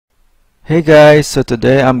Hey guys, so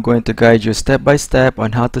today I'm going to guide you step by step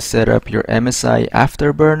on how to set up your MSI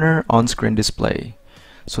Afterburner on-screen display.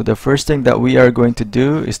 So the first thing that we are going to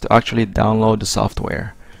do is to actually download the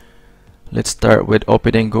software. Let's start with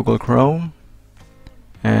opening Google Chrome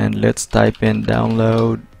and let's type in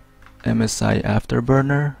download MSI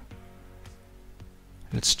Afterburner.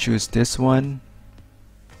 Let's choose this one.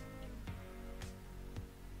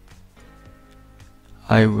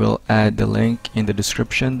 I will add the link in the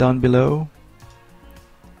description down below.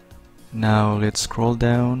 Now let's scroll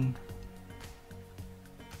down.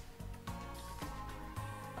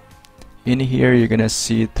 In here you're gonna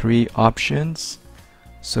see three options.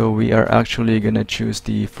 So we are actually gonna choose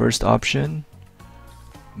the first option,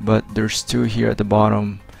 but there's two here at the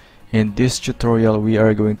bottom. In this tutorial we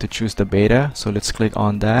are going to choose the beta, so let's click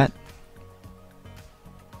on that.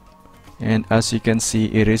 And as you can see,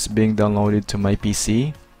 it is being downloaded to my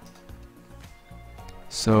PC.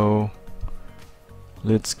 So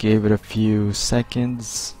let's give it a few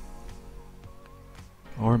seconds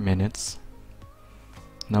or minutes.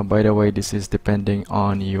 Now, by the way, this is depending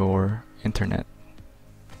on your internet.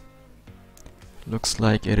 Looks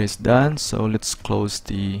like it is done, so let's close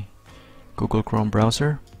the Google Chrome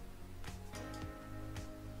browser.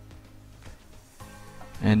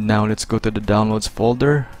 And now let's go to the downloads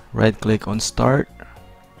folder. Right click on start,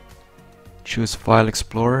 choose File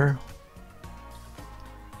Explorer,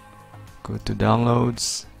 go to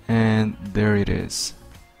downloads, and there it is.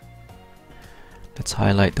 Let's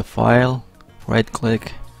highlight the file, right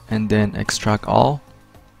click, and then extract all.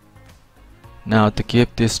 Now to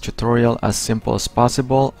keep this tutorial as simple as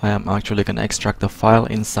possible, I am actually going to extract the file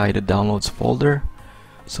inside the downloads folder.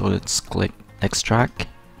 So let's click extract.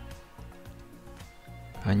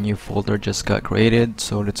 A new folder just got created,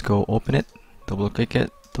 so let's go open it, double click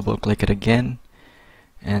it again,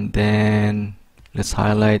 and then let's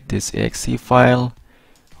highlight this exe file,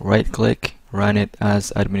 right click, run it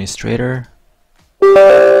as administrator,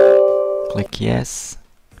 click yes.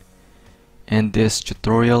 In this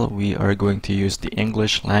tutorial we are going to use the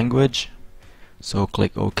English language, so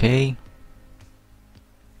click OK,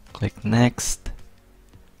 click next,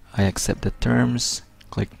 I accept the terms,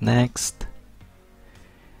 click next.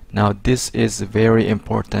 Now this is very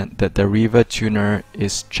important that the Riva tuner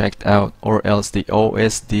is checked out, or else the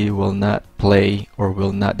OSD will not play or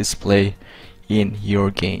will not display in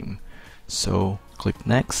your game. So click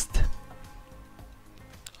next.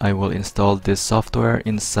 I will install this software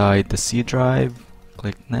inside the C drive.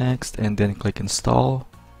 Click next and then click install.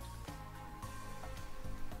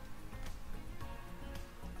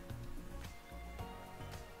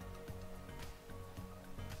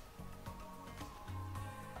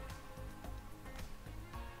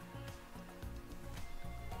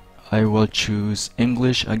 I will choose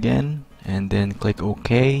English again and then click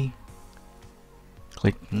OK.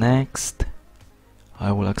 Click next.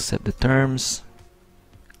 I will accept the terms.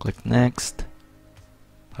 Click next.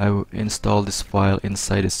 I will install this file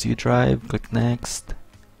inside the C drive. Click next.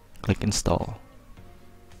 Click install.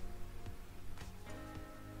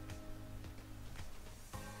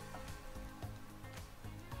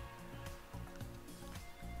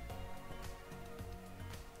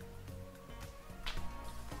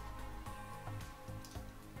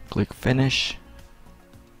 Click finish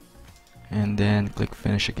and then click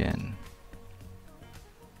finish again,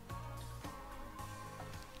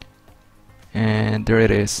 and there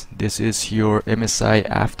it is. This is your MSI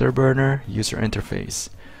Afterburner user interface.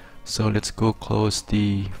 So let's go close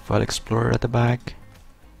the File Explorer at the back,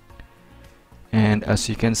 and as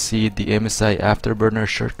you can see, the MSI Afterburner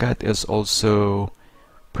shortcut is also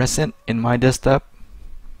present in my desktop.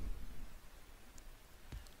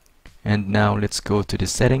 And now let's go to the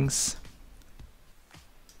settings.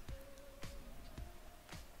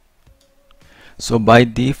 So by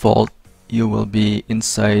default you will be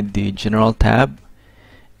inside the general tab,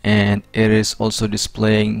 and it is also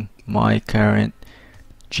displaying my current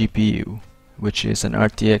GPU, which is an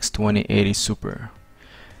RTX 2080 Super.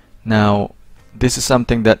 Now this is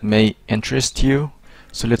something that may interest you.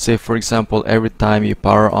 So let's say, for example, every time you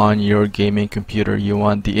power on your gaming computer, you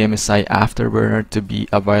want the MSI Afterburner to be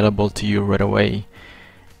available to you right away.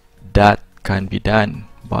 That can be done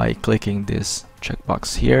by clicking this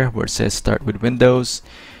checkbox here where it says start with Windows,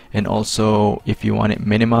 and also if you want it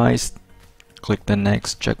minimized, click the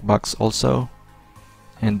next checkbox also,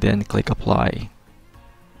 and then click apply.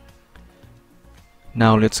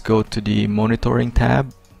 Now let's go to the monitoring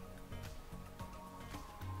tab.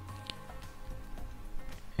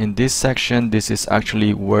 In this section, this is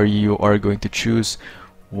actually where you are going to choose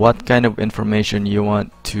what kind of information you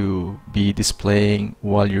want to be displaying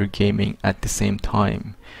while you're gaming at the same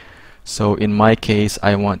time. So in my case,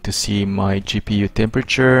 I want to see my GPU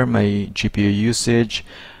temperature, my GPU usage,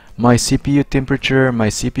 my CPU temperature, my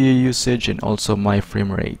CPU usage, and also my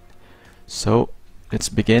frame rate. So let's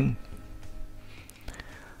begin.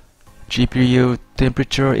 GPU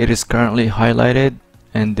temperature, it is currently highlighted,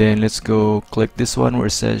 and then let's go click this one where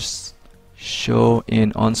it says show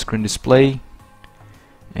in on-screen display,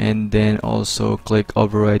 and then also click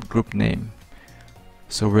override group name.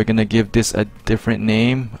 So we're gonna give this a different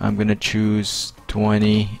name. I'm gonna choose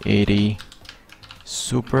 2080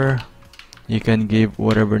 Super. You can give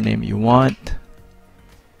whatever name you want,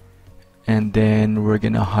 and then we're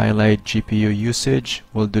gonna highlight GPU usage.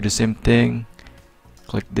 We'll do the same thing.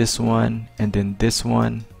 Click this one and then this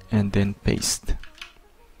one and then paste.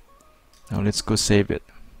 Now let's go save it.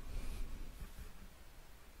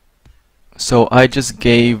 So I just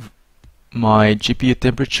gave my GPU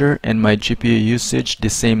temperature and my GPU usage the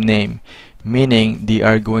same name, meaning they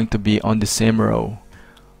are going to be on the same row.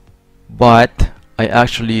 But I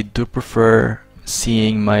actually do prefer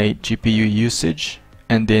seeing my GPU usage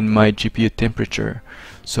and then my GPU temperature.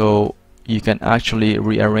 So you can actually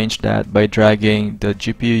rearrange that by dragging the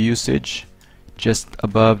GPU usage just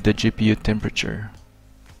above the GPU temperature.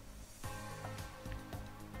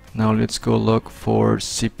 Now let's go look for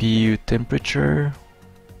CPU temperature.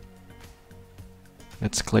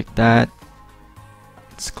 Let's click that.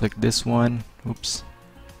 Let's click this one. Oops.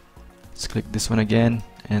 Let's click this one again,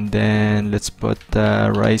 and then let's put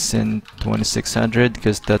Ryzen 2600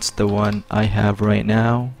 because that's the one I have right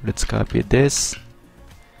now. Let's copy this.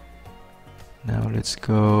 Now let's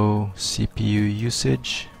go CPU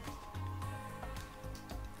usage.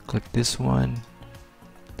 Click this one,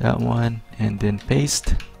 that one, and then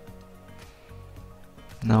paste.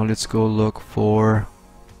 Now let's go look for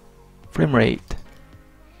frame rate.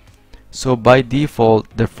 So by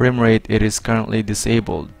default, the frame rate, it is currently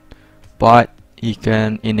disabled, but you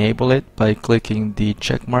can enable it by clicking the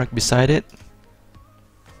check mark beside it.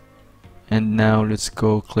 And now let's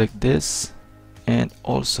go click this and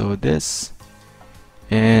also this,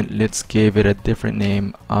 and let's give it a different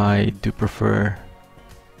name. I do prefer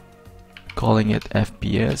calling it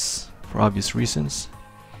FPS for obvious reasons.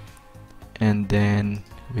 And then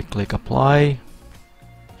we click apply.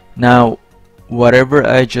 Now whatever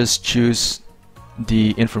I just choose,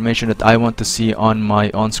 the information that I want to see on my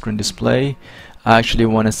on-screen display, I actually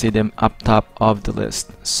want to see them up top of the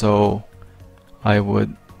list. So I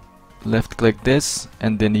would left click this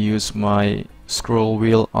and then use my scroll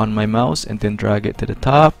wheel on my mouse and then drag it to the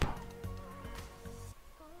top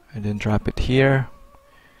and then drop it here.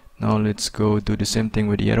 Now let's go do the same thing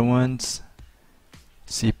with the other ones.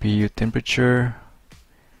 CPU temperature,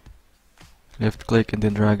 left click and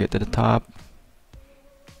then drag it to the top,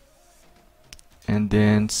 and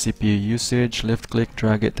then CPU usage, left click,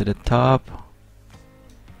 drag it to the top.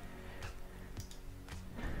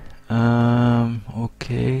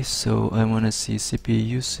 Okay, so I want to see CPU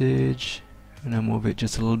usage, and I move it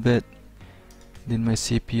just a little bit. Then my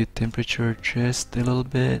CPU temperature just a little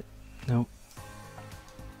bit. Nope.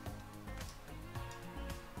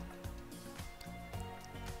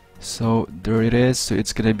 So there it is. So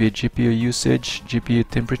it's gonna be GPU usage, GPU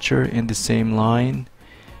temperature in the same line,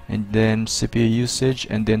 and then CPU usage,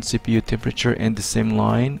 and then CPU temperature in the same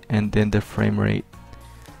line, and then the frame rate.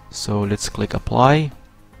 So let's click apply.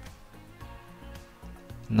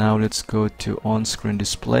 Now let's go to on-screen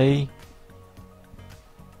display.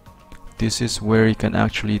 This is where you can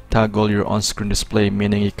actually toggle your on-screen display,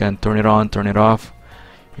 meaning you can turn it on, turn it off,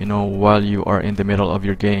 you know, while you are in the middle of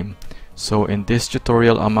your game. So in this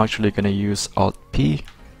tutorial, I'm actually gonna use Alt P.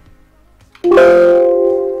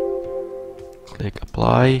 Click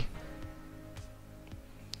apply.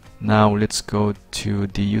 Now let's go to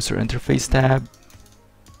the user interface tab.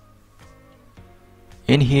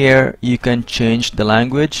 In here you can change the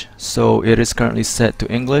language, so it is currently set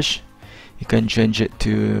to English. You can change it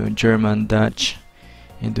to German, Dutch,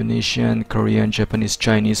 Indonesian, Korean, Japanese,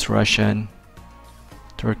 Chinese, Russian,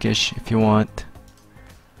 Turkish if you want.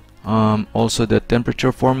 Also the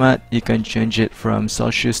temperature format, you can change it from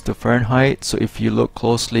Celsius to Fahrenheit. So if you look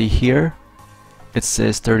closely here, it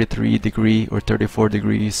says 33 degree or 34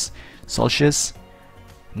 degrees Celsius.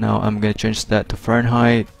 Now I'm going to change that to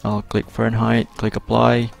Fahrenheit. I'll click Fahrenheit, click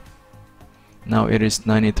apply. Now it is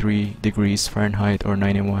 93 degrees Fahrenheit or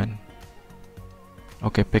 91.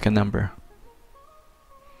 Okay, pick a number.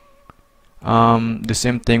 The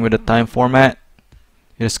same thing with the time format.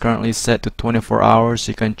 It is currently set to 24 hours.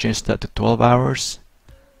 You can change that to 12 hours.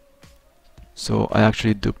 So I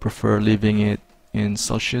actually do prefer leaving it in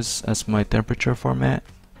Celsius as my temperature format.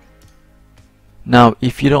 Now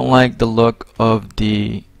if you don't like the look of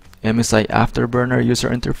the MSI Afterburner user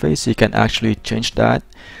interface, you can actually change that.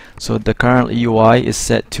 So the current UI is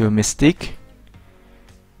set to Mystique.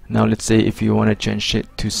 Now let's say if you want to change it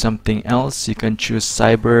to something else, you can choose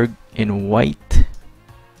Cyborg in white,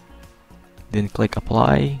 then click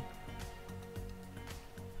apply.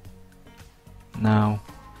 Now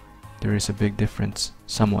there is a big difference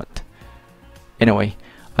somewhat. Anyway,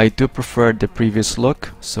 I do prefer the previous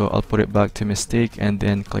look, so I'll put it back to Mystique and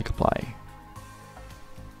then click apply.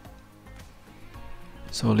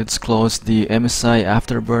 So let's close the MSI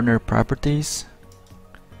Afterburner properties,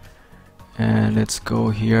 and let's go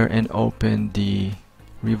here and open the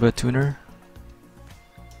Riva tuner.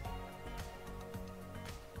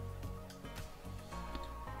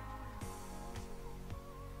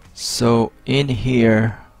 So in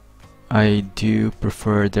here I do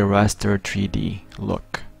prefer the Raster 3D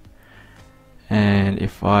look, and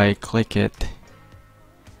if I click it,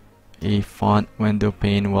 a font window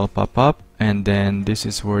pane will pop up, and then this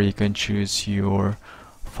is where you can choose your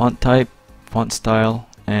font type, font style,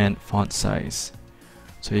 and font size.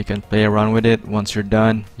 So you can play around with it. Once you're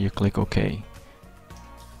done, you click OK.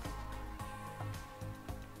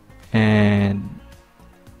 And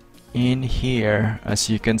in here, as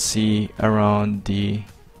you can see, around the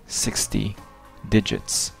 60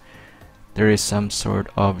 digits, there is some sort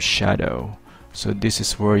of shadow. So this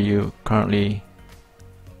is where you currently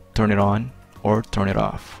turn it on or turn it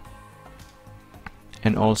off.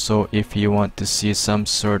 And also, if you want to see some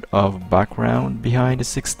sort of background behind the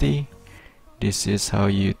 60, this is how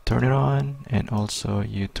you turn it on, and also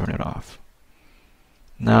you turn it off.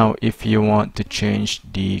 Now if you want to change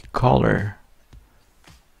the color,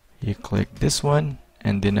 you click this one,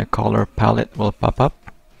 and then a color palette will pop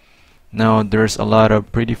up. Now there's a lot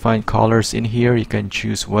of predefined colors in here. You can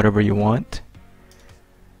choose whatever you want,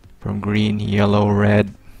 from green, yellow,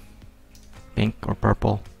 red, pink, or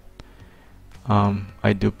purple.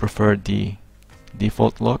 I do prefer the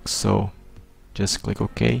default look, so just click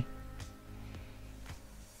OK.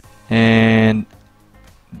 And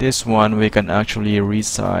this one we can actually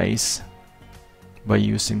resize by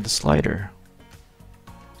using the slider.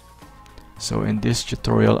 So in this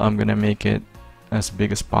tutorial, I'm gonna make it as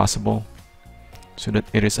big as possible so that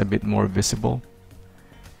it is a bit more visible.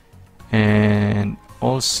 And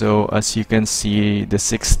also, as you can see, the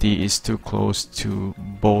 60 is too close to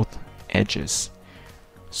both edges.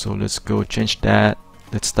 So let's go change that.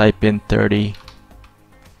 Let's type in 30,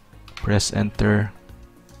 press enter,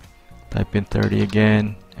 type in 30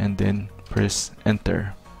 again, and then press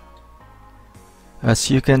enter. As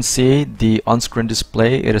you can see, the on-screen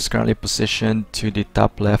display, it is currently positioned to the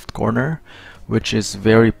top left corner, which is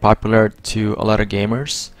very popular to a lot of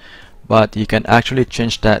gamers. But you can actually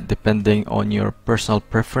change that depending on your personal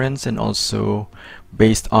preference and also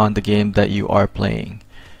based on the game that you are playing.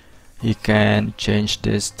 You can change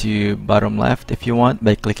this to bottom left if you want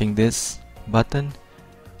by clicking this button,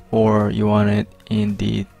 or you want it in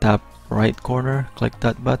the top right corner, click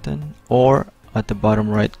that button, or at the bottom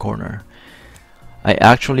right corner. I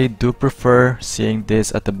actually do prefer seeing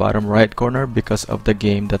this at the bottom right corner because of the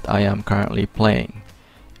game that I am currently playing,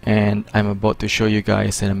 and I'm about to show you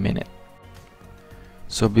guys in a minute.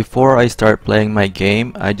 So before I start playing my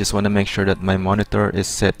game, I just want to make sure that my monitor is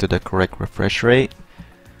set to the correct refresh rate.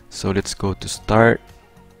 So let's go to Start,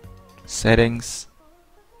 Settings,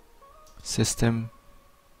 System,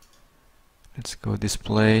 let's go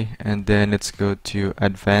Display, and then let's go to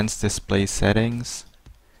Advanced Display Settings.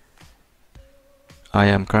 I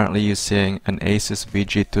am currently using an Asus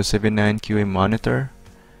VG279QA monitor.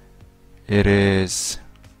 It is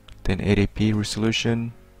 1080p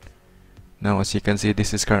resolution. Now as you can see,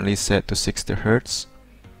 this is currently set to 60 Hz.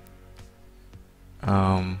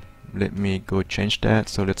 Let me go change that.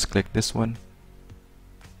 So let's click this one,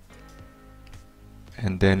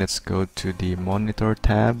 and then let's go to the monitor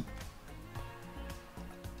tab,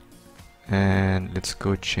 and let's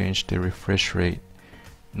go change the refresh rate.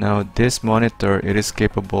 Now this monitor, it is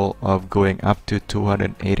capable of going up to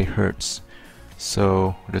 280 Hz.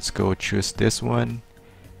 So let's go choose this one,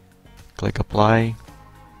 click apply.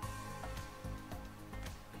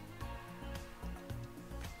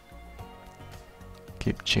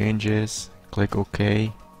 Keep changes, click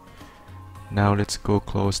OK. Now let's go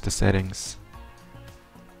close the settings.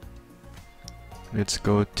 Let's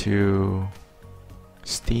go to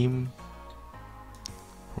Steam,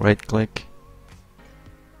 right click,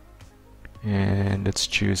 and let's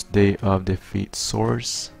choose Day of Defeat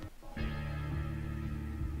Source.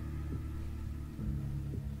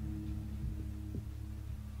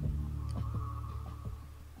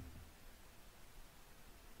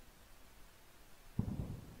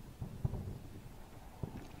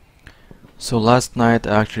 So last night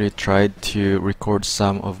I actually tried to record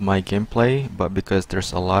some of my gameplay, but because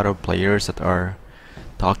there's a lot of players that are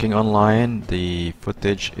talking online, the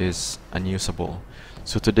footage is unusable.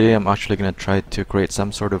 So today I'm actually gonna try to create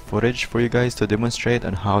some sort of footage for you guys to demonstrate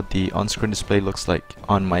on how the on-screen display looks like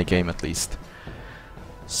on my game at least.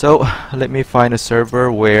 So let me find a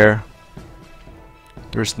server where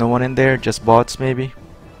there's no one in there, just bots maybe.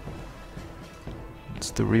 Let's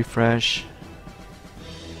do refresh.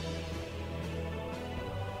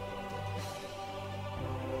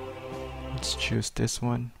 Let's choose this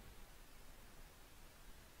one.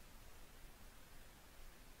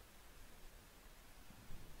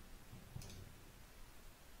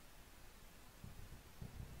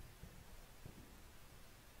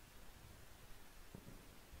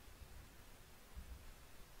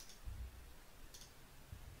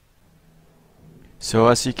 So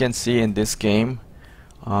as you can see in this game,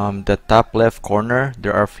 the top left corner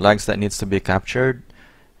there are flags that needs to be captured,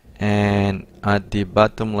 and at the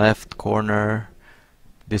bottom left corner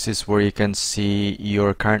this is where you can see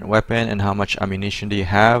your current weapon and how much ammunition do you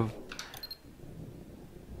have.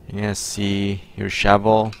 You're gonna see your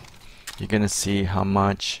shovel, you're gonna see how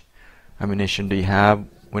much ammunition do you have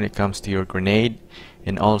when it comes to your grenade,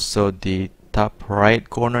 and also the top right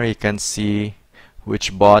corner you can see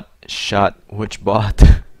which bot shot which bot.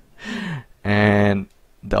 And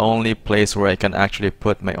the only place where I can actually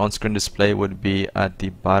put my on-screen display would be at the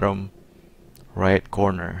bottom right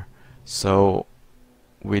corner. So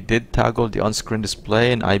we did toggle the on-screen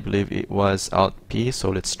display and I believe it was Alt P,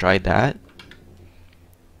 so let's try that.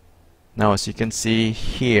 Now as you can see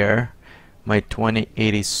here, my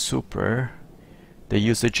 2080 Super, the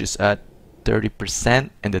usage is at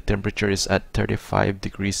 30% and the temperature is at 35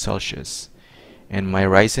 degrees Celsius. And my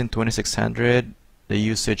Ryzen 2600, the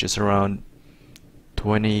usage is around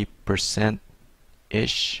 20%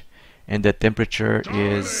 ish and the temperature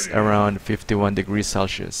is around 51 degrees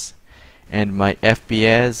Celsius. And my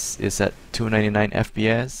FPS is at 299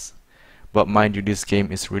 FPS. But mind you, this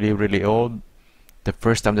game is really old. The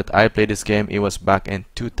first time that I played this game, it was back in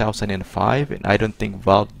 2005, and I don't think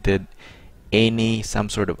Valve did some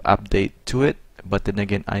sort of update to it, but then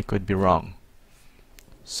again I could be wrong.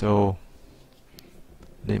 So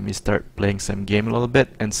let me start playing some game a little bit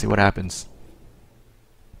and see what happens.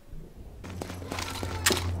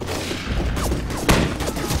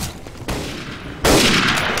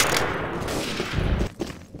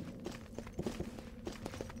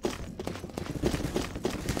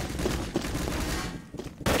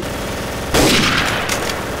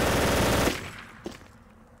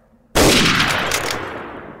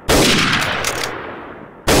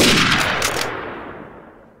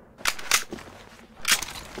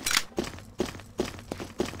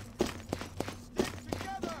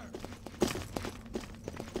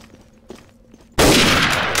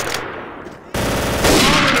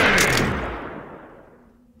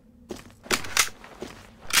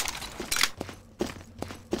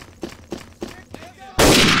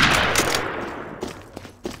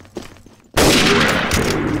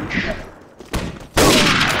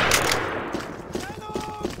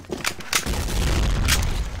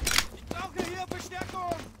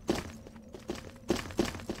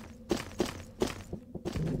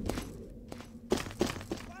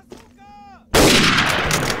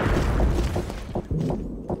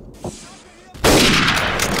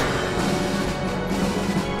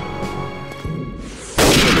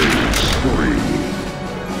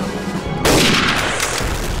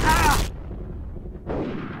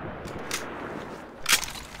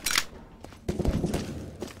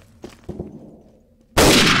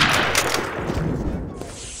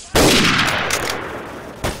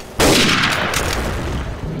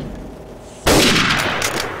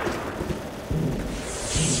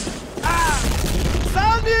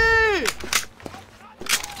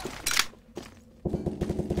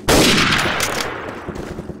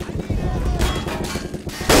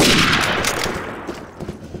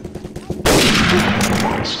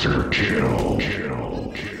 Monster kill.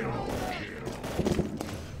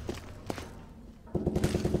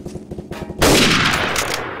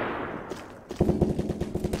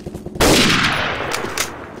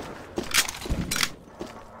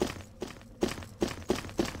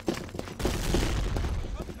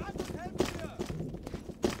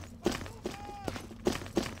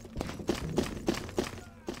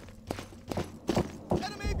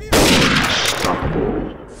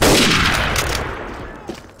 Unstoppable.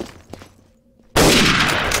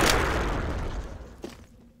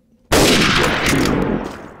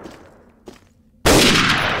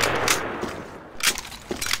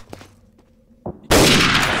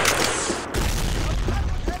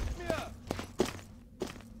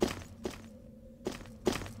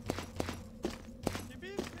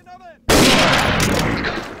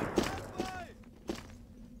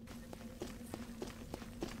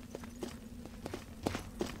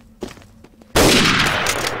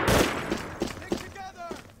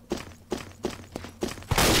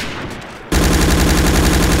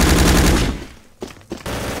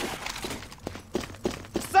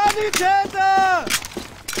 Sanitäter!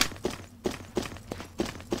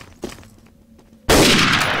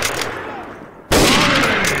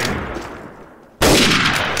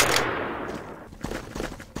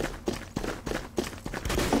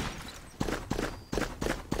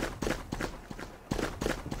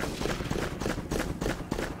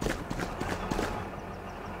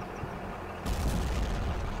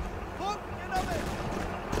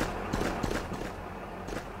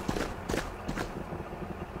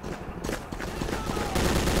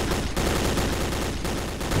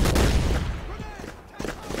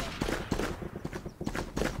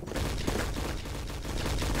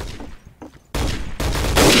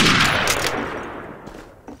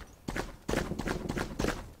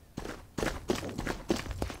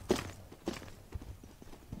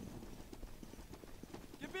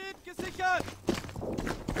 Gesichert!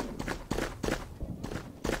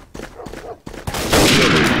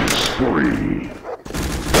 Killing spree.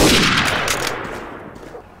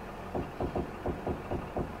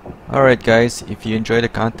 Alright guys, if you enjoy the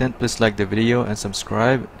content, please like the video and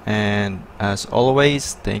subscribe, and as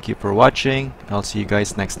always, thank you for watching. I'll see you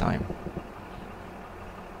guys next time.